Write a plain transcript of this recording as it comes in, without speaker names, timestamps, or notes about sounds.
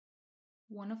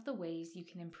One of the ways you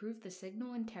can improve the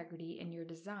signal integrity in your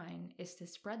design is to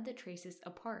spread the traces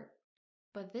apart,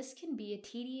 but this can be a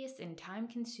tedious and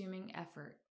time-consuming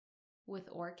effort.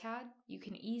 With OrCAD, you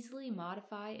can easily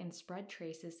modify and spread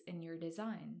traces in your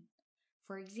design.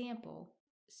 For example,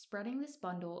 spreading this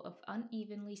bundle of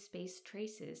unevenly spaced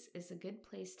traces is a good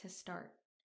place to start,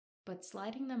 but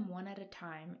sliding them one at a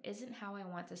time isn't how I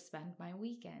want to spend my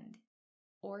weekend.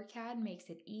 OrCAD makes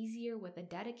it easier with a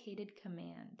dedicated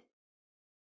command.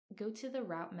 Go to the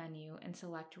Route menu and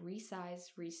select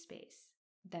Resize Respace,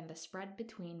 then the Spread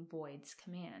Between Voids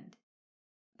command.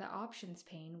 The options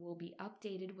pane will be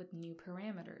updated with new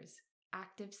parameters,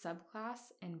 active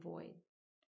subclass and void.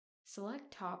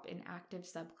 Select top in active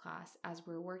subclass as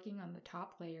we're working on the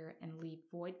top layer and leave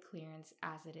void clearance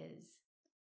as it is.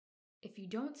 If you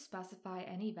don't specify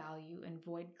any value in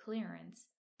void clearance,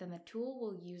 then the tool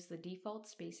will use the default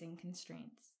spacing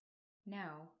constraints.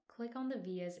 Now, click on the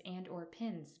vias and/or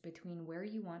pins between where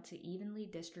you want to evenly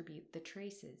distribute the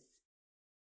traces.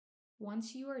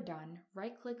 Once you are done,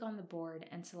 right-click on the board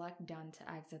and select Done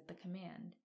to exit the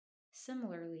command.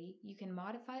 Similarly, you can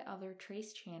modify other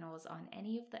trace channels on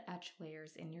any of the etch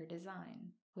layers in your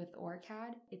design. With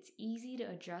OrCAD, it's easy to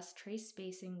adjust trace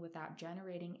spacing without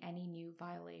generating any new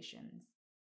violations.